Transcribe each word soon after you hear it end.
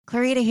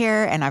Clarita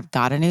here, and I've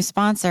got a new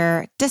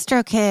sponsor,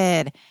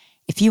 DistroKid.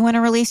 If you want to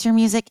release your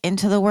music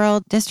into the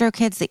world,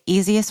 DistroKid's the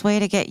easiest way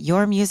to get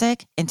your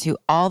music into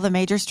all the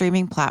major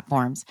streaming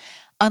platforms,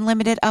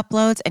 unlimited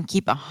uploads, and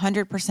keep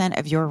 100%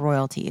 of your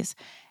royalties.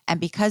 And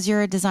because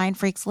you're a Design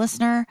Freaks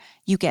listener,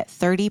 you get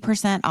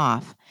 30%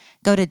 off.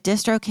 Go to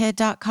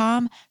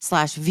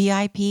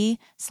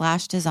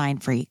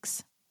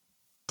distrokid.com/VIP/designfreaks.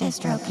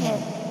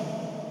 DistroKid.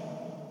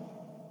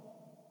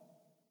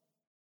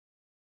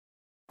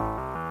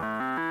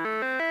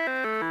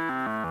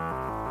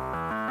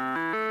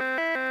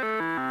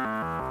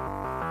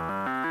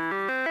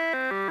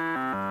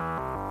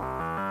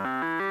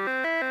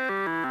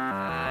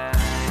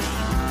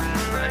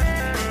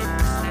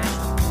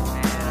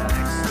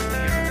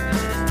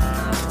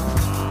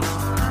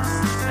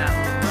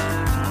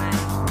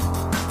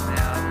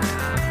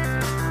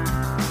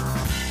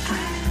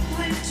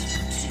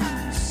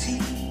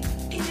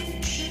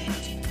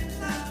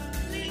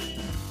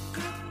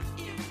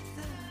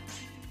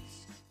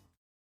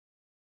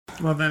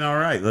 Well, then, all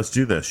right, let's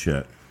do this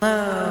shit.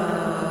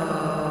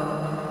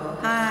 Hello.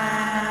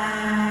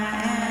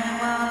 Hi,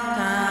 and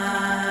welcome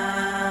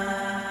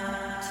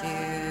to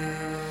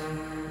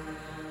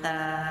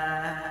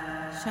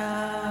the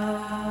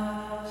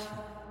show.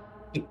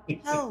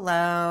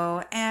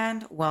 Hello,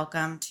 and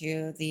welcome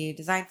to the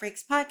Design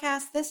Freaks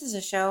podcast. This is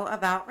a show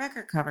about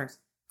record covers,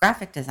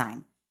 graphic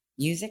design,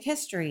 music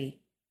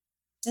history,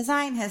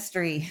 design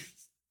history,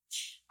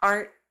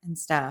 art, and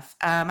stuff.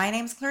 My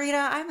name's Clarita.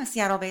 I'm a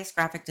Seattle-based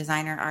graphic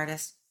designer,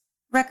 artist,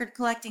 record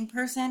collecting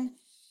person,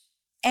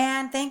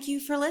 and thank you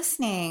for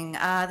listening.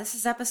 This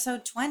is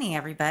episode 20,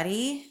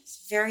 everybody.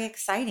 It's very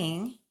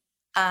exciting.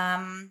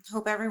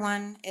 Hope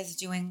everyone is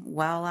doing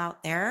well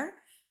out there.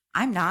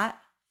 I'm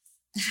not,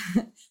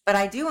 but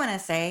I do want to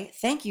say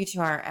thank you to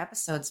our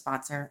episode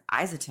sponsor,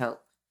 iZotope.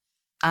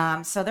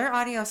 So their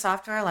audio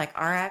software like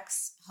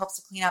RX helps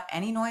to clean up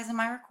any noise in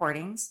my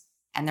recordings,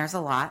 and there's a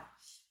lot.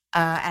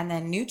 And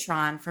then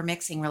Neutron for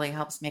mixing really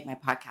helps make my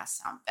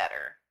podcast sound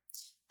better.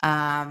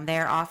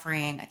 They're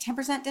offering a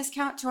 10%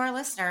 discount to our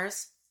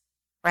listeners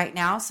right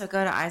now. So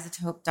go to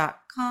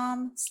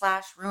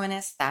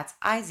iZotope.com/ruinous. That's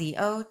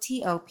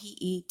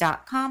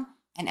IZOTOPE.com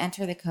and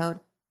enter the code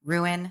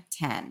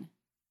RUIN10.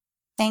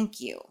 Thank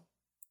you.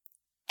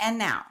 And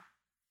now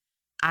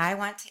I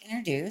want to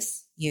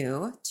introduce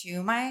you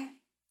to my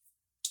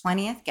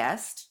 20th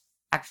guest.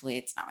 Actually,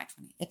 it's not my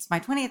 20th. It's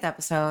my 20th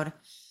episode.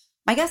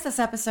 My guest this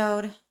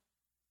episode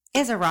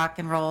is a rock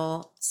and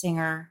roll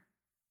singer,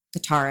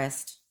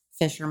 guitarist,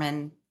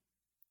 fisherman,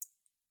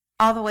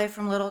 all the way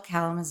from Little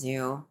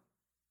Kalamazoo,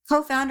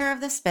 co-founder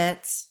of the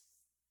Spits,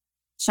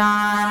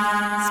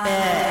 Sean Spitz.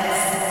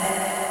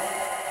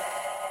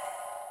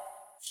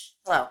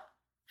 Hello.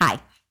 Hi.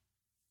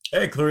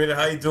 Hey, Clarita,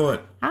 how you doing?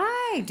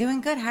 Hi,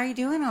 doing good. How are you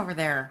doing over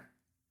there?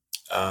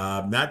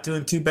 Not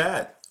doing too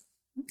bad.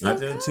 Okay, Not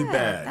doing too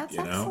bad. That's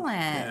you know?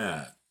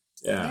 excellent.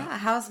 Yeah.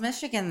 How's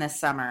Michigan this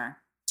summer?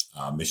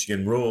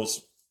 Michigan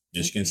rules.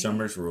 Michigan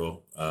summers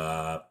rule.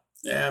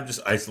 I'm just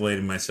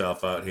isolating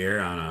myself out here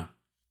on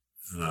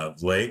a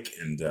lake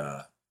and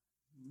doing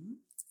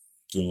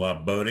a lot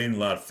of boating, a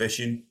lot of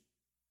fishing,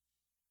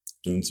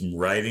 doing some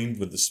writing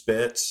with the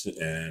Spits.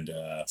 And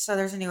So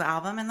there's a new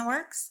album in the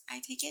works, I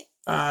take it?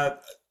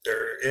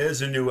 there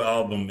is a new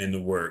album in the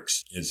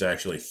works. It's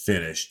actually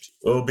finished.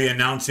 We'll be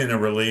announcing a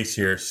release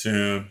here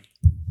soon.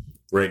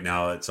 Right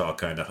now, it's all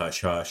kind of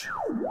hush-hush.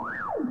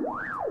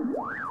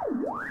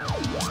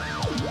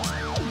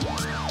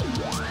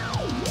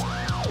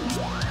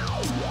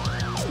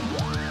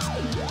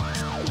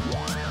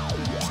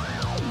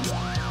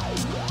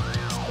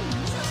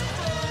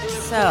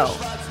 So,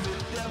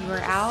 you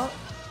were out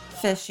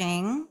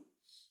fishing.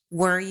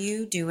 Were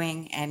you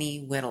doing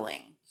any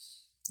whittling?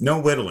 No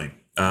whittling.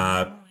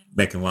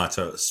 Making lots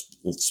of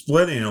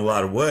splitting a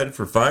lot of wood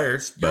for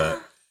fires,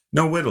 but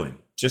no whittling.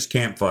 Just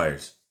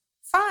campfires.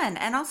 Fun.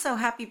 And also,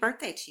 happy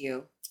birthday to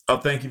you. Oh,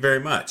 thank you very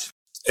much.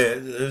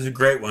 It was a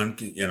great one,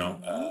 you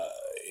know,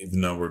 even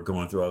though we're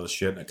going through all this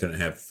shit and I couldn't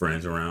have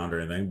friends around or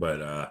anything,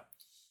 but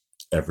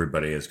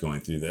everybody is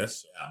going through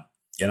this.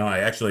 You know, I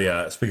actually,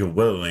 speaking of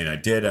whittling, I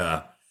did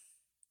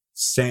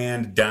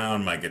sand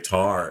down my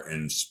guitar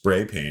and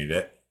spray painted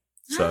it.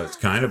 So it's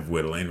kind of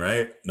whittling,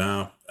 right?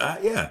 No,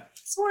 yeah.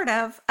 Sort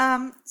of.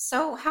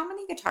 So how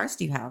many guitars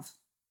do you have?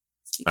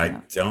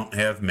 I don't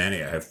have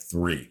many. I have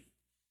 3.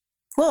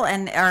 Cool.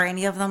 And are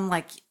any of them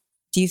like,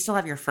 do you still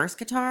have your first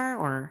guitar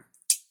or?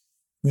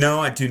 No,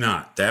 I do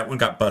not. That one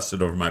got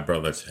busted over my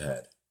brother's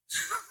head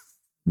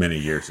many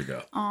years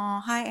ago.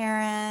 Oh, hi,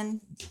 Aaron.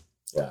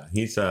 Yeah,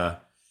 he's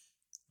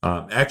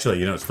actually,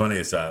 you know, it's funny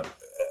is I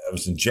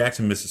was in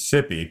Jackson,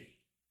 Mississippi,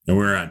 and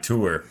we were on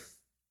tour,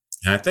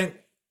 and I think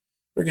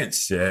we're getting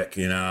sick,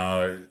 you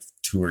know,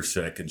 tour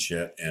sick and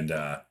shit. And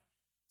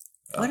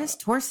what is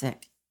tour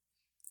sick?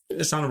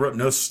 Just on the road,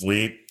 no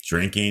sleep,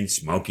 drinking,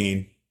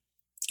 smoking.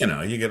 You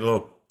know, you get a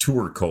little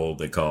tour cold,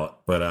 they call it.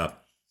 But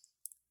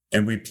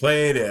and we were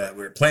playing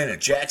at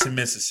Jackson,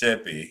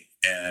 Mississippi,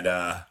 and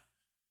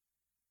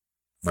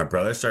my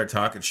brother started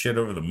talking shit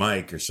over the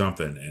mic or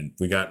something, and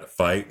we got in a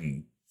fight,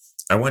 and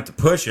I went to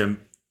push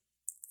him,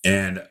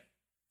 and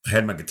I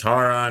had my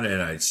guitar on,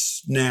 and I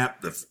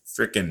snapped the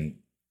freaking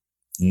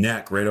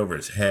neck right over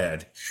his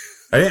head.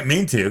 I didn't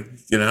mean to,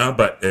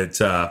 but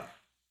it's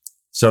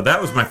so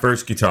that was my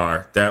first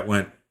guitar. That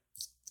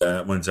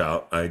one's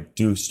out. I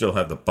do still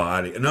have the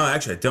body. No,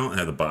 actually, I don't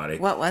have the body.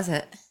 What was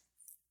it?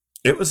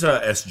 It was a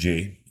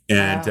SG,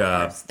 and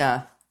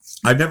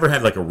I've never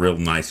had like a real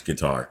nice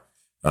guitar.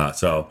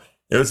 So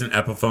it was an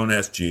Epiphone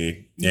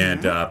SG,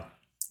 and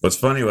what's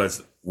funny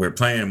was we were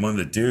playing one of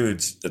the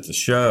dudes at the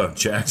show.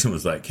 Jackson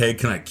was like, "Hey,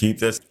 can I keep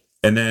this?"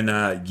 And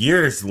then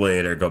years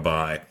later go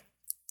by,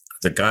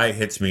 the guy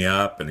hits me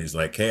up and he's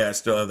like, "Hey, I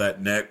still have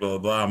that neck, blah, blah,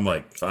 blah." I'm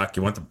like, "Fuck,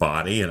 you want the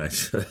body?" And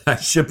I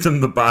shipped him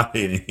the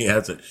body and he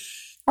has it.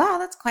 Wow,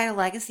 that's quite a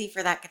legacy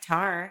for that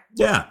guitar.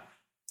 Yeah.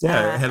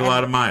 Yeah, it had a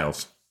lot of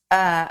miles.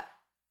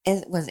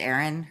 Was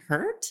Aaron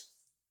hurt?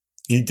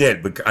 He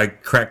did, but I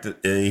cracked it.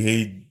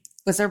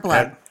 Was there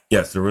blood?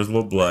 Yes, there was a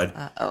little blood.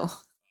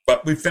 Uh-oh.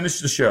 But we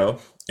finished the show.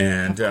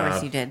 And, of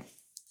course you did.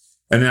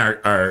 And then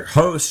our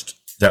host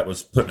that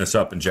was putting us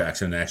up in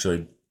Jackson,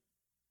 actually,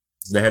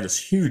 they had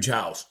this huge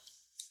house.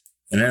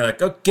 And they're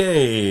like,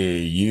 "Okay,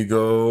 you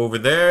go over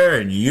there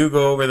and you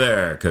go over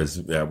there."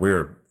 Because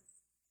we're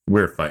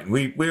fighting.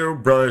 We're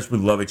brothers. We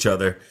love each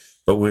other.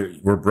 But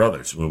we're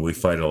brothers. We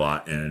fight a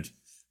lot. And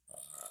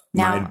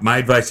my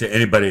advice to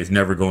anybody is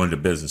never go into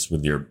business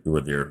with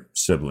your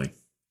sibling.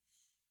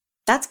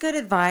 That's good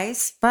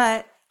advice,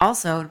 but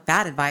also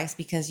bad advice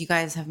because you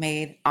guys have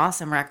made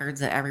awesome records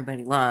that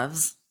everybody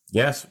loves.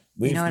 Yes,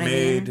 we've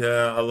made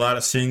a lot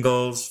of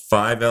singles,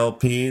 5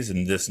 LPs,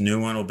 and this new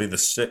one will be the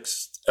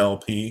 6th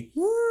LP.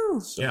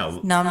 Woo! So, yeah,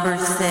 number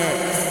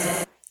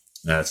 6.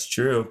 That's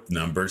true.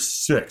 Number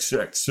 6.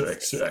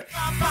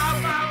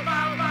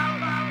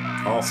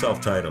 All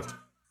self-titled.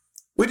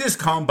 We just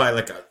call them by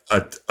like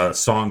a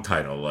song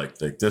title, like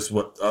this.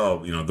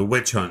 The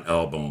Witch Hunt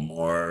album,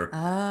 or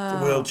the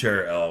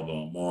Wheelchair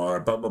album,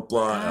 or blah blah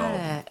blah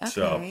album. Okay.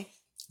 So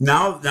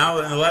now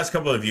in the last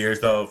couple of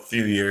years, though, a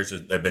few years,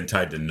 they've been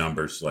tied to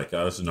numbers. Like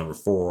this is number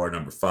 4,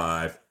 number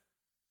 5.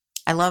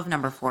 I love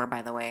number 4,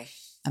 by the way.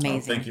 Amazing.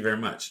 Oh, thank you very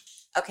much.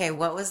 Okay,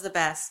 what was the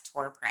best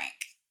tour prank?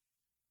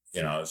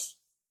 It's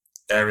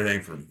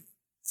everything from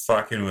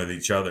fucking with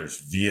each other's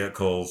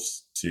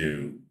vehicles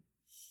to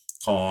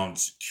calling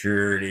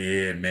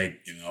security and make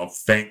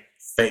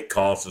fake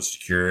calls to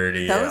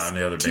security on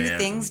the other two band.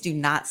 Things do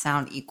not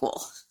sound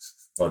equal.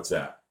 What's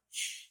that?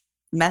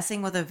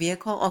 Messing with a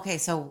vehicle. Okay,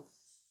 so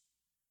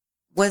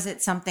was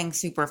it something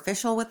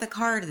superficial with the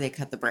car, or did they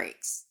cut the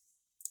brakes?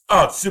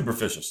 Oh, it's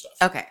superficial stuff.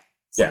 Okay,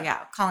 so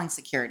yeah, calling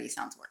security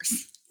sounds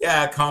worse.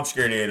 Yeah, calling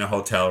security in a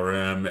hotel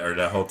room or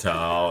the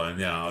hotel,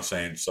 and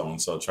saying so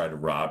and so tried to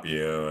rob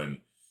you, and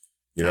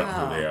you don't know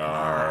who they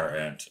are,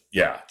 and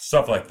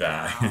stuff like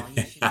that.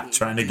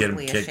 Trying to get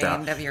them kicked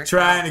out.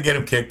 Trying to get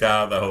them kicked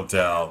out of the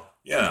hotel.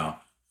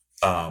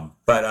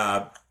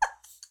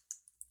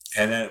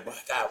 And then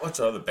what's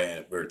the other band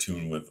that we were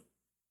touring with?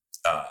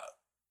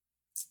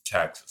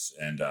 Texas,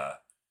 and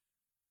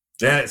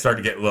then it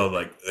started to get a little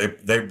like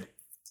they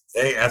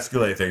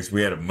escalated things.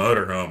 We had a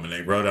motorhome, and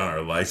they wrote on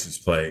our license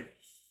plate,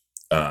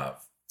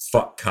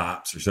 "Fuck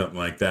cops" or something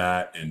like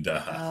that. And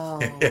no.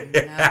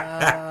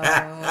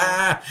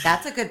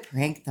 That's a good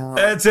prank, though.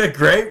 That's a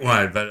great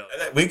one, but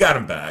we got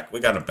them back. Who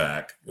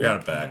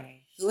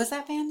was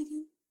that band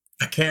again?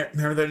 I can't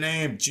remember their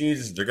name.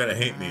 Jesus, they're gonna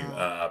hate me.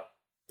 Well,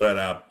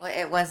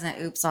 it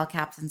wasn't Oops All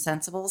Captain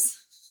Sensibles.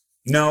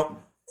 No.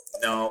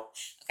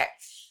 Okay.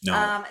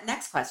 No.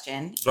 Next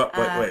question. But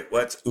wait.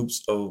 What's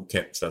Oops All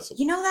Captain Sensibles?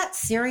 You know that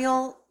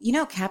cereal?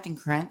 Captain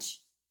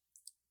Crunch.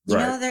 You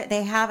know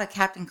they have a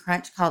Captain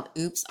Crunch called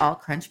Oops All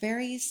Crunch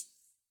Berries?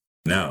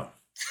 No,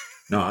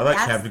 I like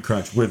Captain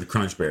Crunch with the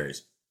Crunch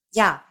Berries.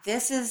 Yeah,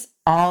 this is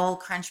all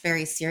Crunch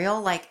Berry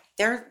cereal. Like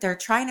they're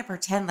trying to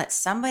pretend that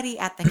somebody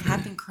at the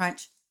Captain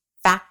Crunch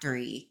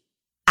factory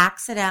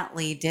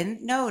accidentally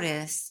didn't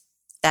notice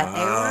that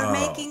they were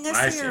making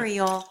a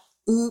cereal.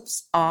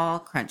 Oops, all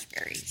Crunch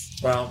Berries.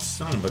 Well,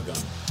 son of a gun.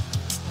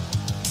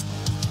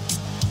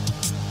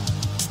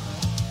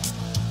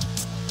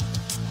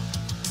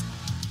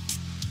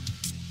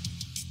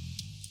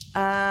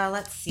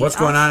 Let's see. What's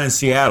going on in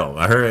Seattle?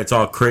 I heard it's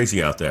all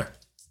crazy out there.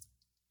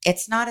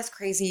 It's not as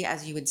crazy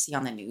as you would see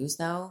on the news,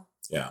 though.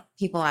 Yeah.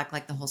 People act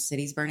like the whole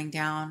city's burning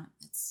down.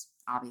 It's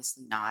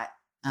obviously not.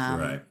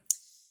 Right.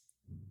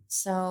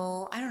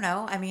 So I don't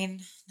know. I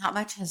mean, not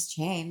much has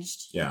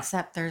changed. Yeah.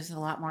 Except there's a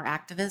lot more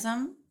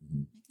activism,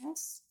 I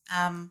guess.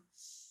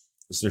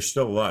 Is there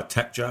still a lot of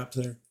tech jobs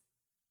there?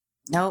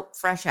 Nope.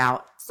 Fresh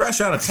out.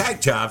 Fresh out of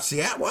tech jobs.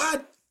 Yeah.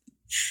 What?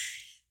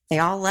 They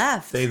all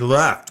left. They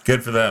left.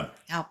 Good for them.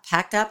 All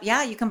packed up.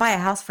 Yeah, you can buy a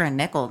house for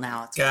 $0.05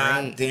 now. It's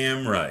great.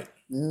 Damn right.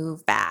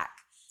 Move back.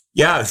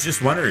 Yeah, I was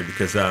just wondering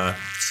because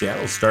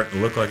Seattle's starting to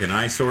look like an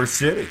eyesore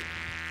city.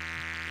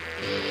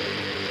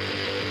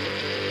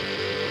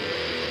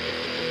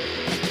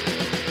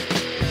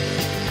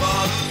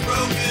 Bottles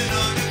broken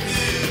on the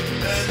pit,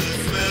 and the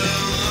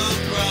smell of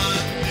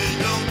crime. It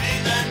don't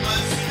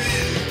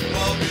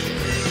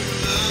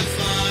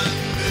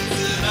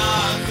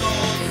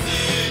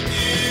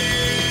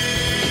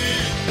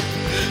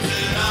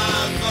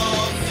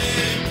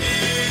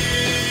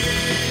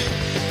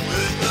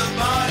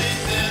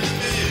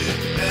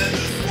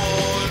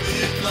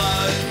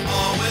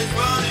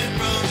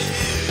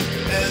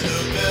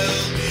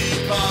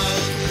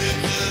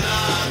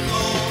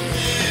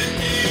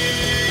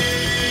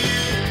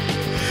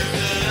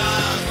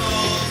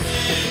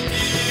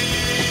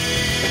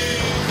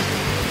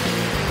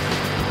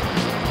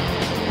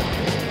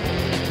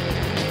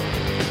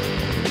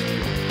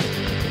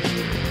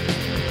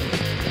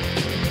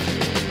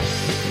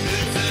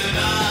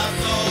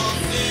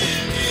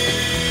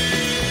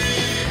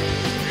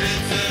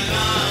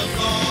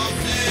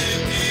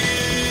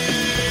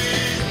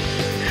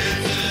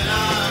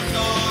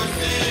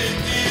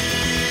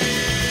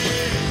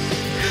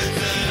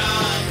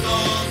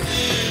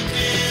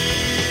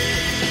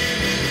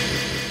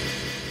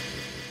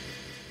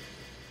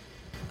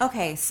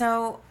Okay,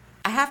 so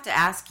I have to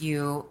ask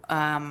you.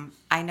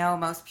 I know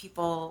most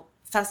people,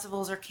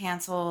 festivals are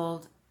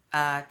canceled,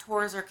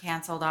 tours are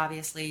canceled.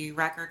 Obviously,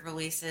 record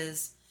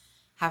releases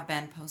have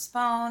been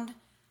postponed.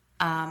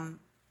 Um,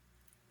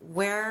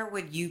 where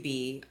would you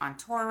be on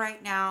tour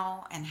right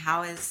now, and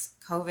how is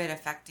COVID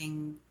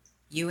affecting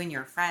you and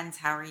your friends?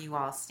 How are you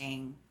all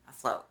staying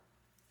afloat?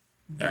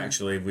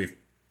 Actually,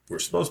 we're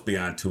supposed to be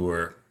on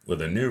tour with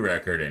a new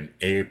record in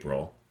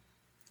April,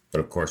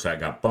 but of course that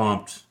got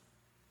bumped.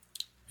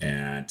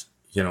 And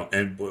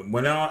and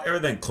when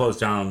everything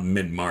closed down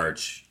mid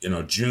March,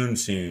 June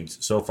seemed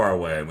so far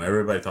away.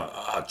 Everybody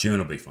thought, June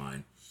will be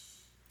fine.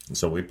 And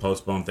so we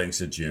postponed things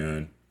to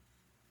June,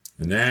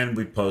 and then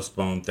we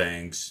postponed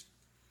things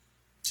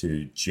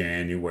to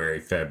January,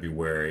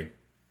 February,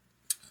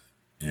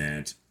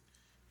 and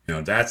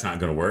that's not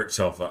going to work.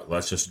 So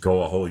let's just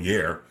go a whole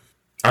year.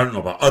 I don't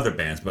know about other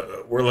bands,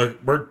 but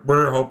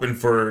we're hoping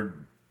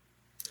for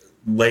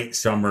late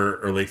summer,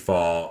 early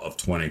fall of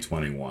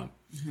 2021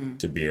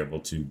 to be able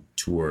to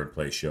tour and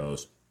play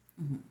shows.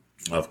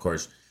 Of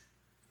course,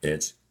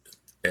 it's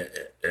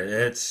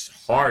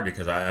hard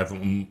because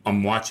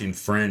I'm watching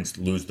friends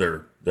lose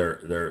their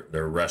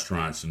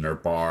restaurants and their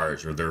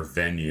bars or their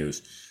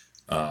venues,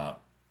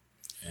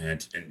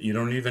 and you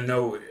don't even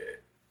know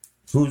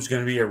who's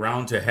going to be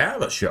around to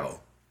have a show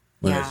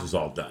when this is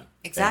all done.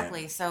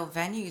 Exactly. So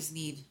venues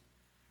need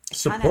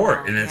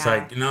support, and it's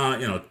like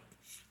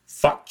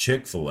fuck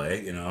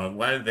Chick-fil-A.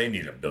 Why do they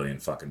need $1 billion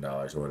fucking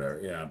dollars or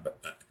whatever? Yeah, but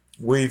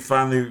we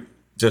finally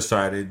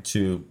decided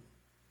to,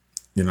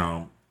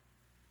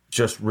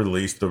 just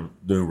release the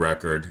new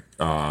record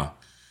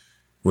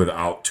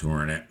without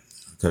touring it,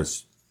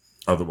 because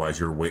otherwise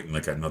you're waiting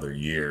like another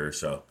year.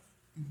 So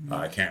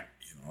I can't.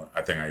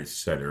 I think I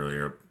said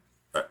earlier,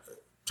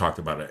 talked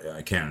about it.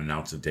 I can't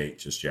announce a date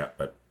just yet,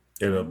 but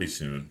it'll be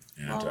soon.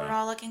 And, well, we're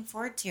all looking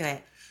forward to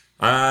it.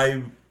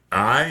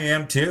 I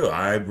am too.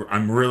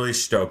 I'm really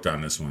stoked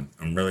on this one.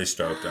 I'm really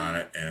stoked on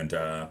it, and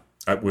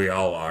we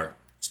all are.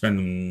 It's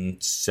been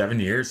 7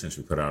 years since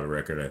we put out a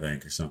record, I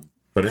think, or something.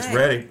 But it's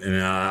ready, and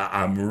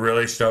I'm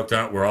really stoked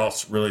on it. We're all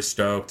really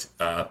stoked.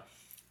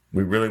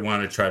 We really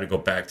want to try to go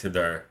back to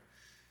the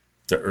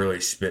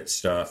early Spit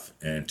stuff,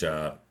 and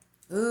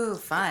ooh,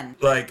 fun!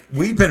 Like,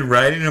 we've been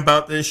writing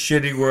about this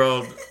shitty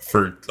world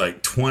for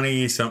like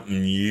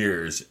 20-something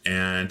years,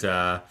 and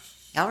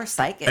y'all were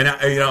psychic.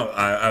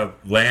 And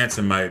Lance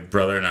and my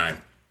brother and I,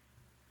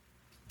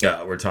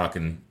 we're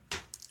talking.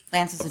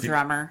 Lance is a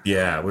drummer.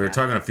 Yeah, we were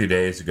talking a few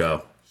days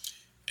ago,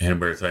 and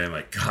we were saying,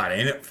 like, God,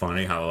 ain't it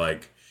funny how,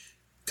 like,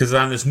 because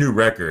on this new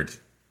record,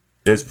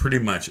 it's pretty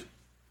much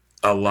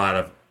a lot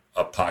of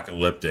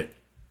apocalyptic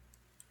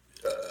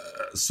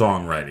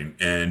songwriting,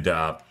 and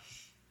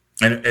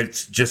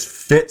it just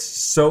fits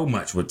so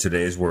much with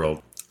today's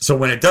world. So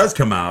when it does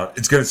come out,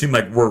 it's going to seem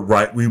like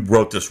we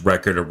wrote this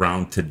record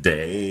around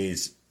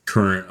today's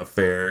current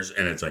affairs,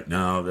 and it's like,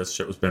 no, this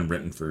shit was been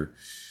written for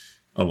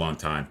a long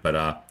time. But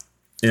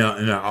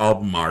and the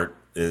album art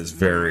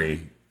is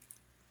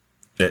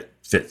it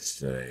fits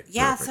today.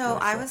 Yeah, so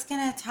I was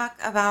going to talk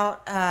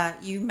about,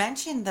 you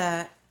mentioned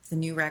the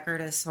new record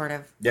is sort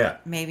of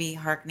maybe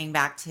hearkening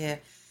back to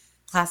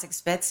classic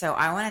Spit, so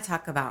I want to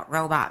talk about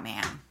Robot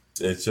Man.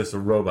 It's just a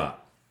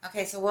robot.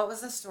 Okay, so what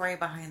was the story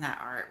behind that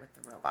art with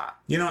the robot?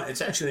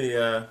 It's actually,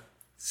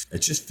 it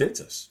just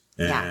fits us.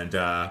 And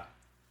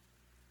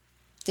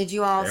did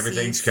you all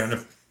everything's kind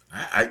of,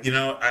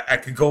 I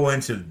could go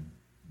into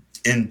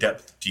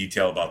in-depth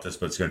detail about this,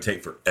 but it's going to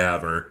take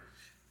forever.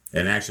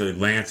 And actually,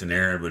 Lance and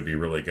Aaron would be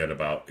really good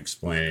about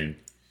explaining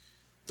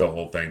the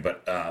whole thing.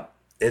 But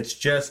it's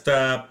just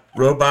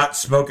robots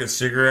smoking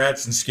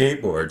cigarettes and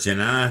skateboards,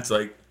 It's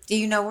like... Do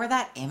you know where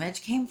that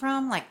image came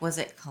from? Like, was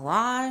it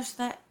collage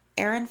that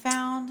Aaron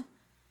found?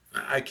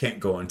 I can't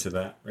go into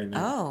that right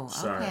now. Oh,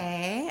 sorry.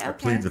 Okay. I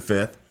plead the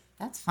fifth.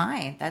 That's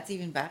fine. That's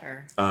even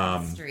better.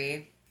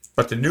 History.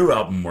 But the new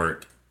album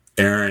work,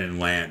 Aaron and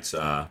Lance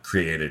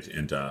created,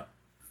 and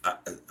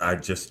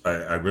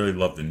I really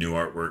love the new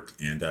artwork,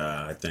 and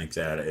I think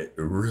that it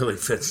really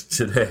fits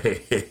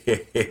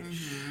today.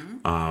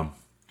 I'm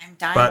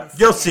dying. But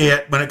you'll see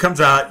it when it comes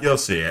out. You'll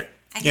see it.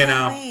 I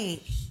can't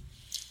wait.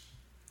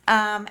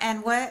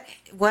 And what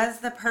was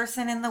the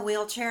person in the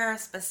wheelchair a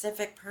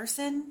specific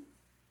person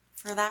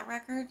for that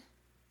record?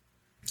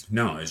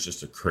 No, it's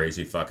just a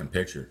crazy fucking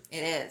picture.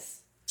 It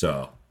is.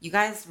 So you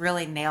guys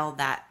really nailed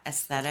that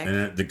aesthetic.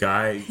 And the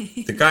guy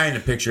in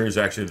the picture is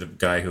actually the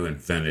guy who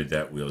invented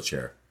that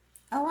wheelchair.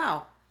 Oh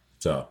wow.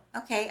 So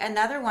okay,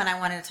 another one I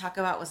wanted to talk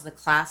about was the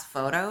Class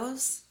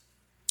Photos.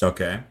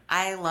 Okay.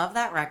 I love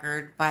that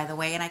record, by the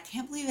way, and I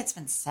can't believe it's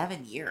been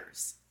 7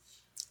 years.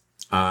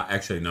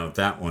 Actually, no,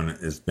 that one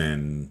has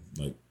been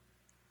like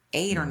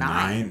 8 or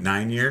 9.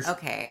 9 years.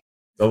 Okay.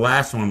 The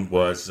last one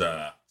was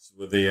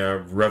with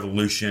the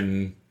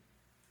Revolution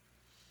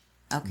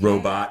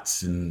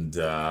robots and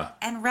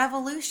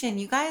Revolution.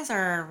 You guys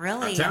are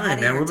really. I'm telling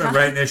you, man, we've been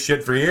writing this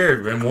shit for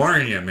years. We've been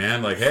warning you,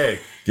 man. Like,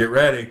 hey, get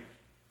ready.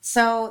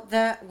 So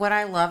what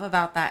I love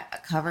about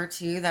that cover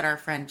too, that our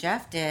friend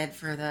Jeff did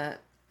for the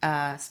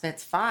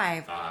Spitz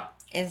 5 Uh,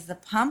 is the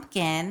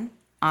pumpkin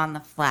on the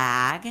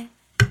flag.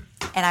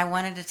 And I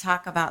wanted to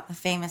talk about the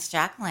famous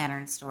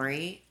jack-o'-lantern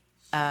story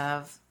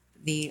of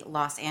the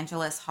Los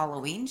Angeles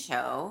Halloween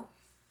show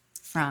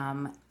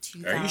from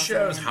 2000. Are you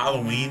sure it was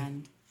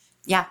Halloween?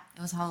 Yeah,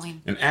 it was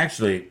Halloween. And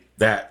actually,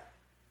 that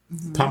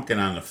pumpkin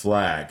on the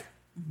flag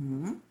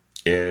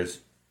is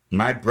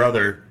my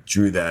brother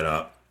drew that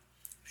up.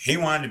 He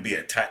wanted to be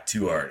a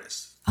tattoo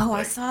artist. Oh,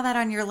 I saw that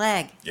on your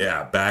leg.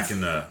 Yeah, back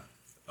in the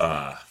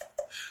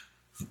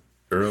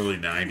early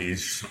 90s,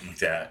 something like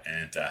that.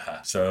 And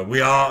so we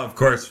all, of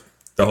course,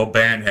 the whole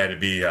band had to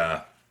be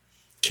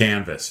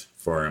canvas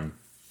for him.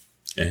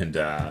 And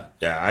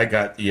I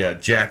got the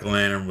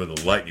jack-o'-lantern with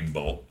a lightning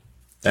bolt.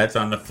 That's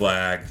on the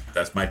flag.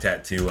 That's my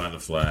tattoo on the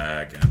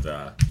flag. And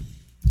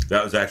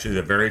that was actually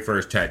the very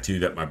first tattoo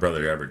that my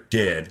brother ever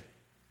did.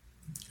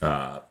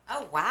 Oh,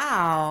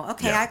 wow.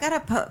 Okay, Yeah. I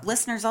got to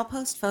listeners, I'll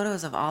post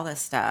photos of all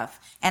this stuff.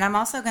 And I'm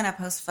also going to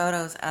post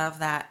photos of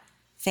that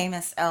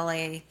famous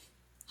LA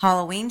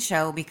Halloween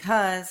show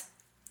because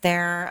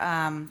there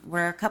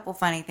were a couple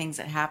funny things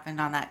that happened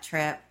on that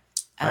trip.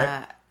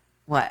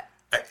 What?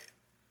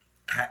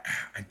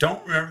 I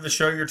don't remember the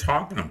show you're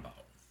talking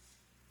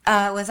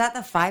about. Was that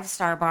the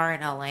 5-Star Bar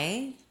in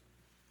LA?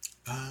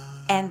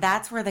 And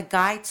that's where the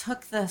guy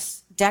took the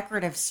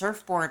decorative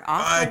surfboard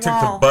off I the took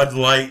wall. the Bud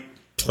Light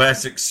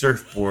plastic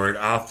surfboard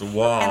off the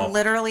wall, and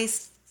literally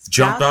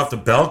jumped off the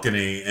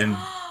balcony, and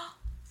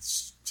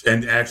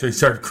actually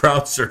started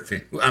crowd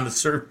surfing on the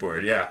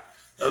surfboard. Yeah,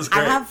 that was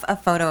great. I have a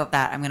photo of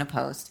that I'm going to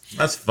post.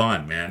 That's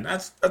fun, man.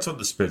 That's what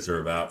the Spits are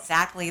about.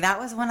 Exactly. That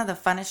was one of the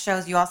funnest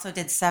shows. You also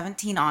did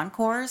 17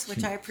 encores,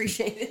 which I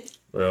appreciated.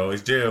 We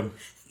always do.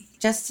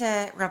 Just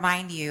to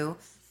remind you,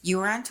 you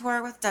were on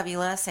tour with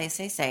WLA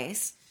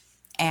Says,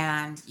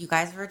 and you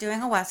guys were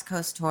doing a West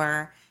Coast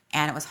tour,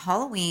 and it was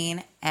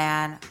Halloween,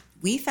 and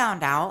we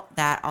found out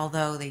that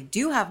although they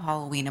do have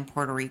Halloween in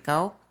Puerto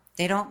Rico,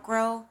 they don't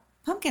grow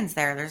pumpkins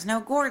there. There's no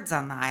gourds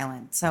on the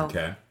island. So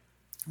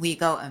we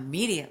go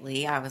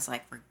immediately. I was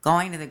like, we're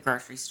going to the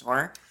grocery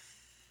store.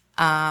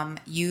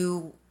 Remember?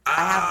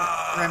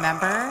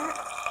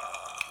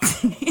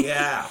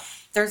 Yeah.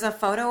 There's a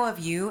photo of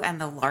you and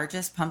the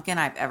largest pumpkin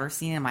I've ever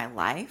seen in my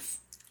life.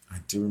 I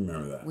do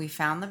remember that. We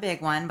found the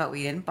big one, but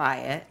we didn't buy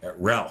it. At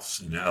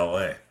Ralph's in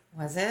L.A.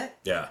 Was it?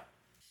 Yeah.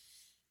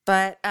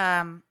 But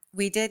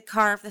we did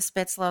carve the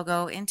Spitz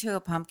logo into a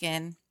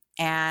pumpkin,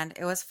 and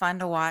it was fun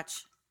to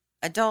watch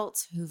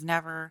adults who've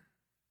never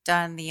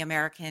done the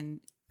American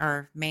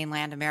or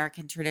mainland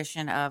American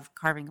tradition of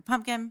carving a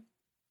pumpkin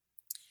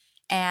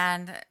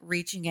and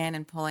reaching in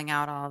and pulling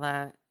out all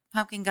the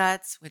pumpkin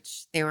guts,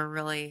 which they were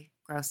really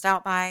grossed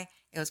out by.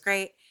 It was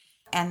great.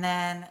 And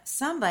then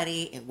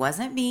somebody, it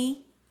wasn't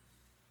me.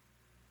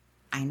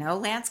 I know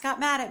Lance got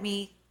mad at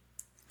me,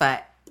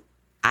 but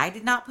I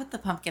did not put the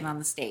pumpkin on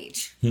the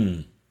stage.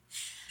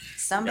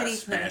 Somebody Got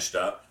smashed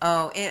up.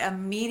 Oh, it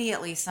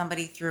immediately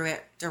somebody threw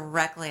it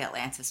directly at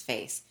Lance's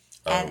face.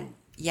 And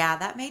yeah,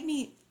 that made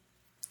me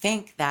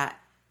think that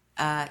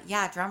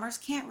drummers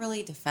can't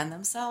really defend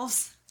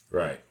themselves.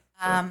 Right.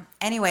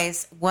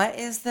 Anyways, what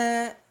is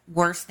the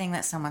worst thing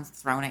that someone's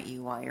thrown at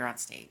you while you're on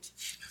stage?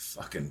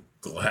 Fucking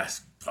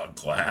glass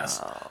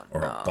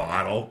or a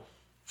bottle.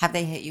 Have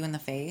they hit you in the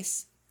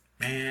face?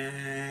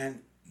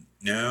 Man,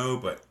 no,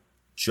 but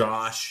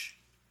Josh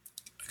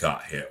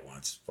got hit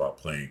once while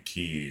playing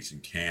keys in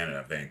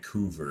Canada,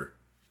 Vancouver.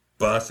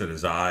 Busted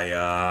his eye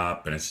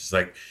up, and it's just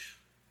like,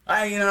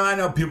 I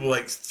know people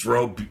like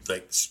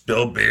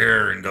spill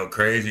beer and go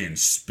crazy and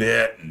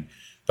spit,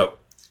 but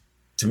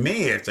to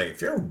me, it's like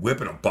if you're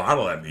whipping a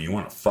bottle at me, you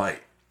want to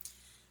fight.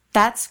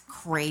 That's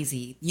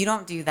crazy. You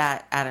don't do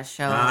that at a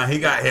show. He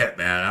got hit,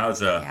 man.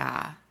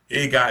 Yeah.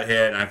 He got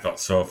hit, and I felt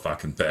so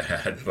fucking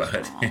bad.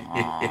 But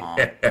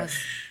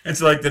it's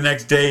like the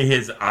next day,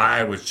 his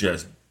eye was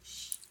just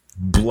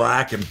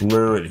black and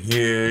blue and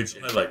huge,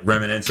 like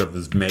remnants of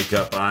his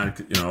makeup on,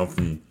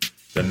 from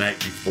the night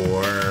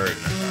before.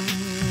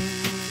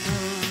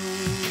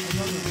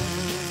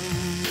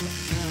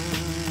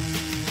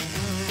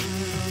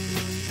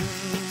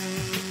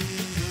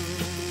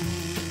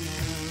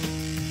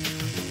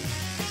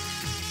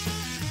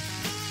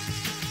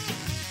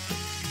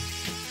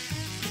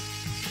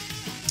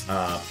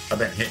 I've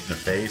been hit in the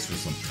face with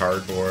some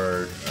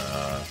cardboard.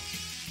 I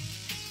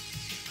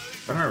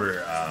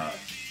remember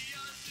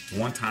the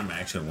one time I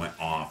actually went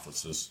off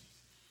was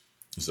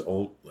this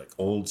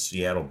old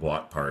Seattle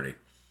block party.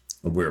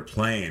 We were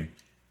playing,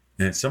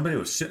 and somebody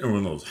was sitting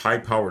with one of those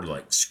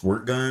high-powered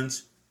squirt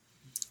guns,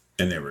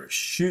 and they were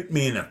shooting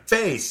me in the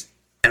face,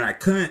 and I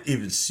couldn't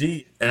even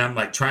see. And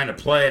I'm trying to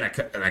play, and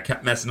I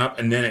kept messing up,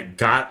 and then it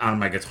got on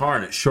my guitar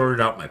and it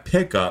shorted out my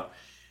pickup.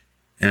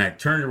 And I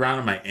turned around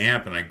on my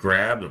amp and I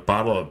grabbed a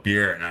bottle of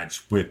beer and I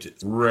just whipped it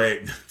right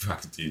in the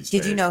fucking dude's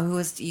face. Did you know who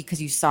was,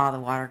 because you saw the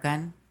water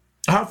gun?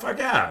 Oh, fuck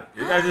yeah.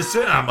 I just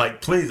sitting there, I'm like,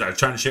 please. I was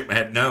trying to shake my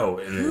head no.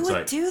 And Who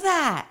would do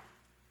that?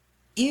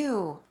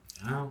 Ew.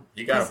 Oh,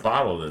 he got a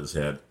bottle to his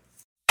head.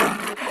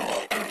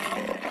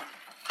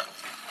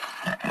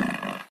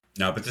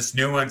 No, but this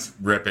new one's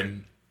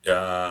ripping.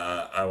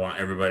 I want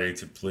everybody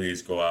to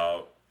please go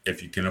out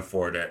if you can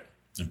afford it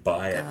and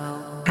buy it. Go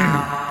out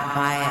and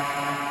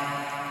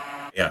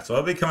buy Yeah, so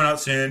it'll be coming out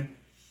soon.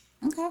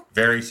 Okay.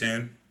 Very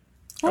soon.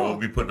 Cool. I will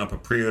be putting up a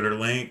pre-order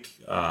link.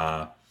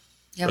 The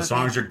Yeah,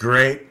 songs are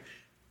great.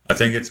 I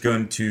think it's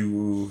going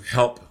to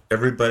help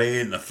everybody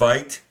in the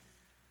fight.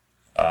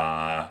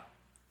 I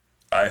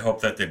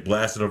hope that they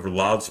blast it over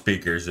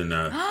loudspeakers in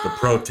the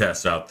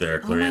protests out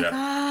there, Oh my Clarita.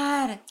 God.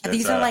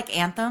 These are like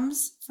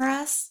anthems for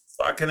us.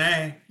 Fucking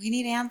A. We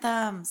need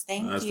anthems.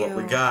 Thank That's you. what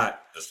we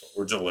got. That's what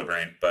we're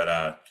delivering. But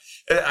I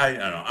don't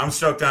know. I'm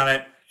stoked on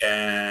it,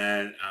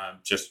 and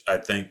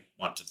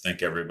want to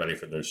thank everybody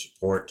for their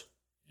support,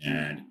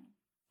 and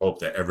hope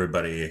that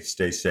everybody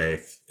stays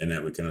safe and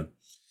that we can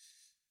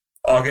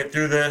all get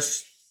through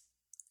this.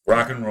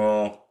 Rock and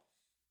roll.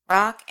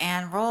 Rock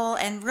and roll.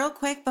 And real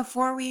quick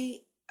before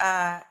we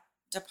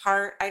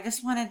depart, I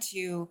just wanted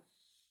to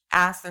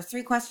ask. There's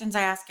 3 questions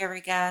I ask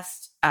every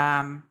guest. You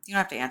don't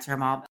have to answer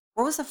them all. But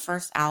what was the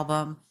first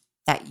album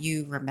that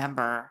you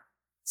remember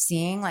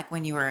seeing, like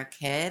when you were a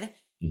kid?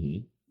 Mm-hmm.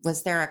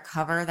 Was there a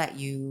cover that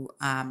you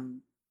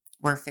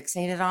were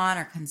fixated on,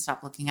 or couldn't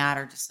stop looking at,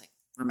 or just like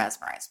were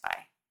mesmerized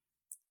by?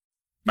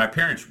 My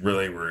parents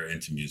really were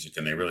into music,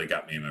 and they really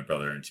got me and my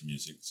brother into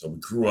music. So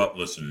we grew up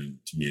listening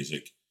to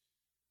music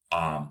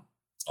a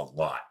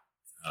lot.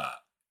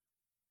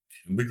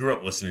 And we grew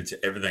up listening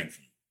to everything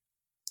from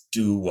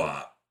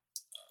doo-wop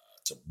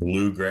to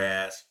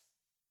bluegrass,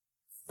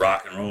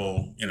 rock and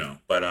roll,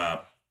 But,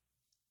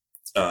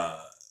 I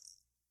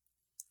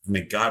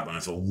mean, God, when I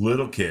was a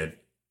little kid,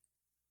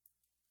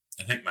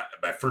 I think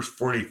my first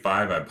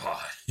 45 I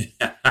bought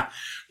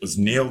was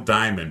Neil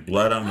Diamond,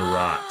 Blood on the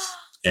Rocks.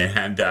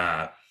 And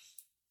I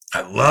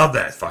love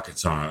that fucking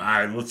song.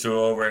 I listened to it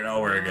over and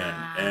over again.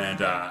 And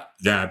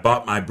then I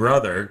bought my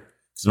brother,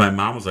 because my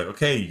mom was like,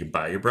 okay, you can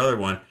buy your brother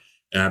one.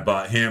 And I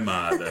bought him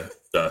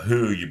the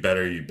Who, You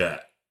Better You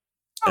Bet.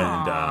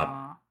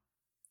 And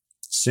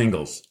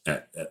singles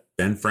at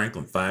Ben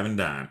Franklin, 5 and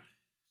dime.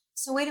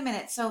 So wait a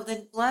minute. So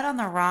the Blood on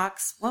the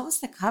Rocks, what was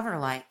the cover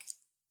like?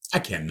 I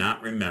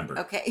cannot remember.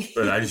 Okay.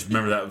 But I just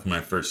remember that was my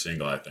first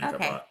single, I think,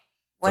 Okay. I bought.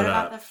 What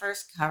about the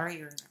first cover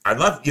you remember? I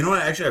love, you know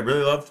what, actually, I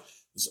really loved,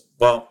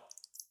 well,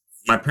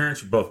 my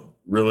parents were both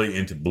really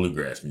into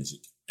bluegrass music.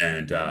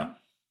 And at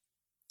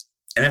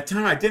the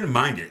time, I didn't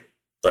mind it,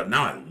 but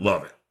now I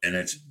love it. And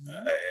it's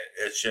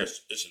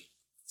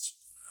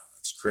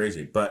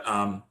crazy. But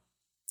a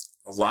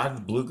lot of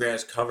the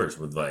bluegrass covers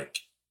were like,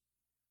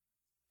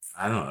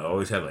 I don't know,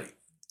 always had like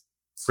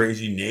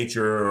Crazy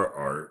Nature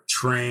or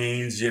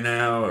Trains,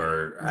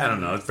 or I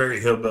don't know. It's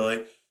very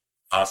hillbilly.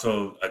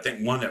 Also, I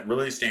think one that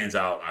really stands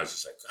out, I was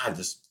just like, God,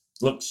 this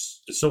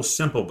it's so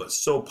simple, but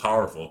so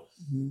powerful,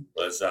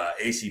 was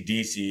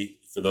AC/DC,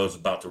 for those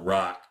about to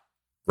rock,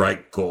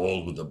 Bright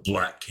Gold with a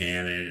black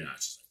cannon. And I was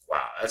just like,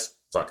 wow, that's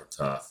fucking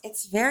tough.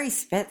 It's very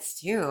Spitz,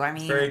 too. I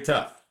mean, it's very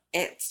tough.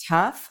 It's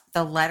tough.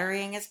 The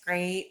lettering is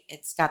great.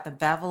 It's got the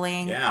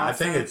beveling. Yeah, also. I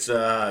think it's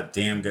a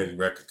damn good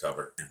record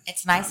cover.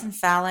 It's nice and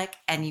phallic,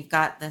 and you've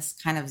got this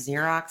kind of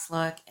Xerox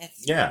look.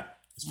 It's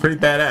pretty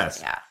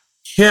badass. Yeah.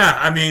 Yeah,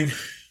 I mean,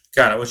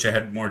 God, I wish I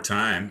had more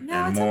time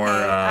and more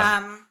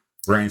okay.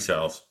 brain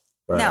cells.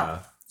 But, no,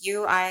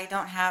 I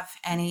don't have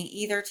any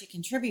either to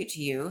contribute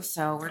to you,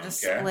 so we're just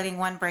splitting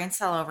one brain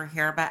cell over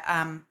here. But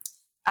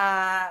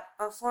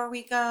before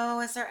we go,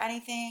 is there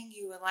anything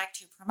you would like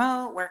to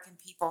promote? Where can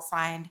people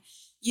find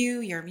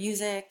you, your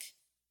music?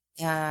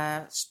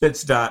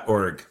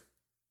 Spitz.org. There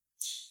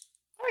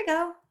we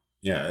go.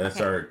 Yeah, that's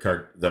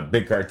the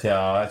Big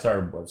Cartel. That's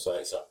our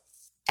website. So,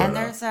 and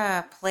there's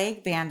a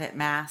Plague Bandit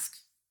mask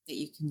that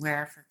you can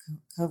wear for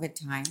COVID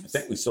times. I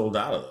think we sold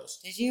out of those.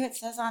 Did you? It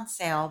says on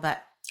sale,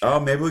 but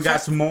maybe we got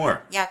some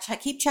more. Yeah,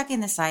 keep checking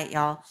the site,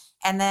 y'all.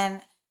 And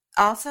then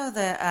also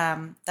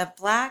the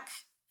black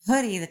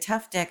hoodie, the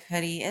Tough Dick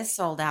hoodie, is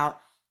sold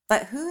out.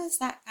 But who is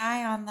that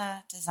guy on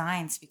the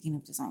design? Speaking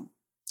of design,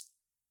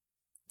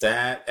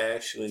 that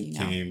actually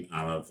came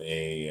out of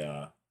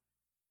a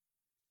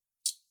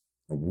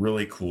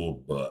really cool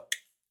book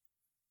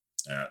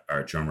that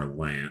our drummer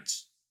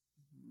Lance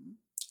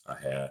I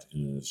had,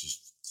 and it's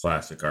just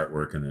classic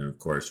artwork. And then, of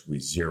course, we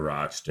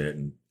Xeroxed it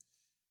and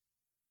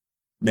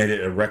made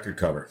it a record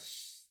cover.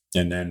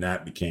 And then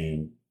that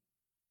became,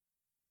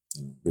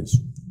 we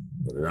just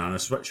put it on a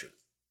sweatshirt.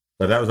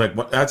 But that was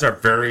that's our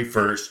very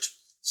first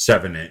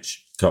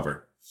 7-inch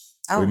cover.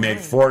 We made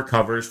 4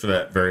 covers for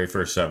that very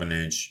first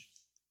 7-inch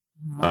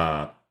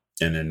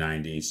in the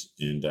 90s.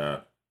 And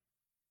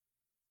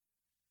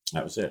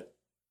that was it.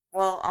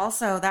 Well,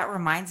 also, that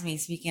reminds me,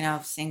 speaking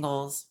of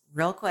singles,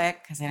 real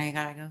quick, because I know you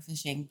got to go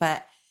fishing.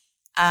 But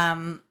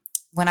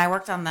when I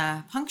worked on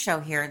the punk show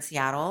here in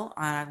Seattle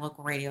on a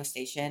local radio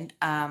station,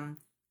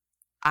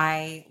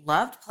 I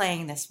loved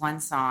playing this one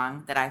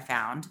song that I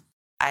found.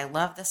 I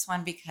love this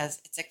one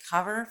because it's a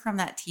cover from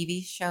that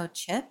TV show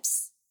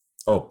Chips.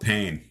 Oh,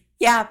 Pain.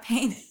 Yeah,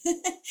 Pain.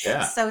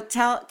 Yeah. So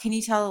can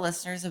you tell the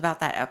listeners about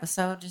that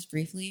episode just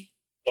briefly?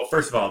 Well,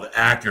 first of all, the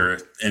actor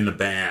in the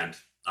band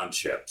on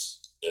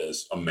Chips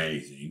is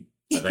amazing.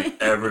 I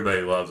think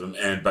everybody loves him.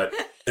 And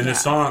the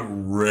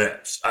song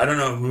rips. I don't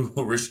know who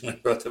originally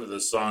wrote it, but the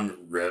song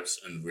rips,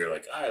 and we were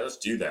like, all right, let's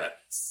do that.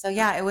 So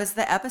yeah, it was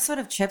the episode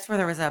of Chips where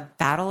there was a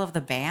battle of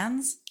the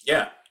bands.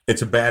 Yeah.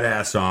 It's a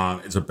badass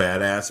song. It's a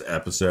badass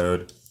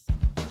episode.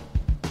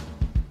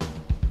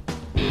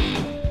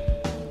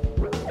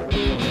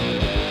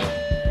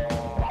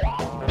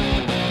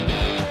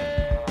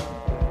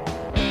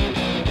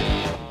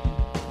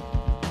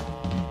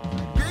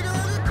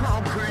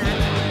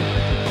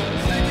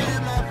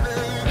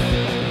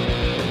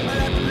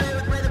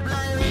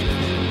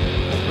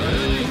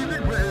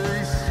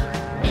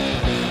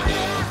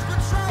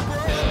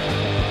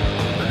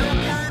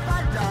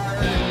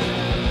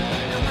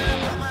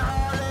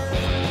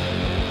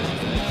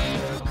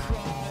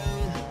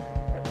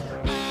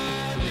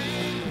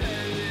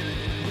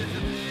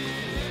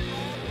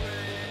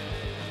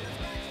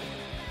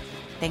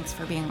 Thanks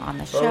for being on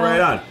the show. Oh, right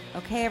on.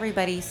 Okay,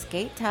 everybody,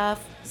 skate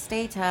tough,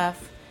 stay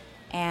tough,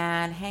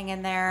 and hang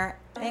in there.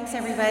 Thanks,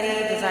 everybody.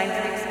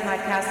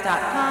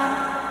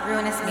 DesignFreaksPodcast.com,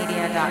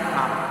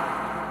 RuinousMedia.com.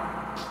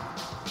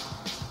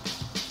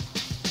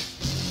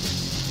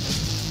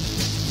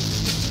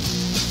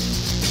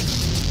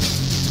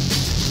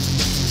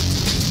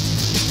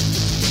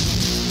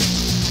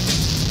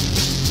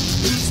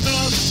 It's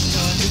not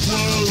kind of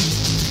world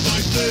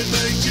like they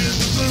make in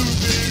the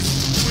movies,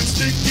 with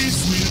sticky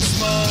sweet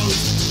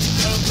smiles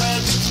and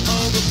pats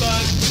on the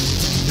back.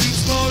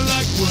 It's more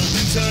like what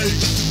they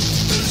take,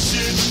 the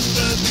shit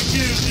that they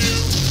give you.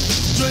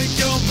 Drink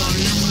your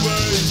money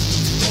away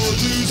or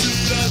lose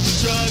it at the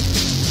track.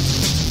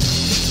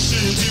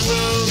 Shitty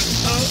world,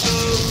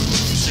 uh-oh,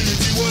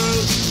 shitty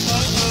world,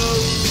 uh-oh,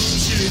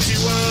 shitty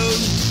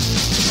world.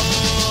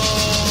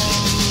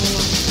 Oh,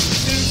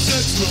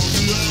 insects roll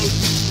below.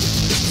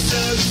 It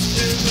says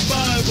in the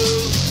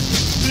Bible,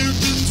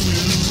 mutants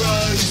will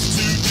rise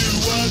to do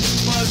what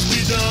must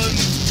be done.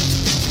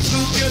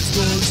 Look at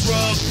God's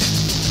rock,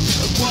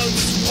 that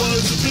once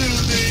was a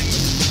building.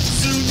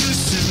 Soon this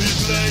silly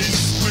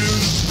place will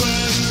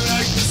burn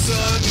like the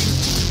sun.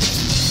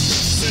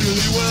 Silly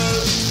world.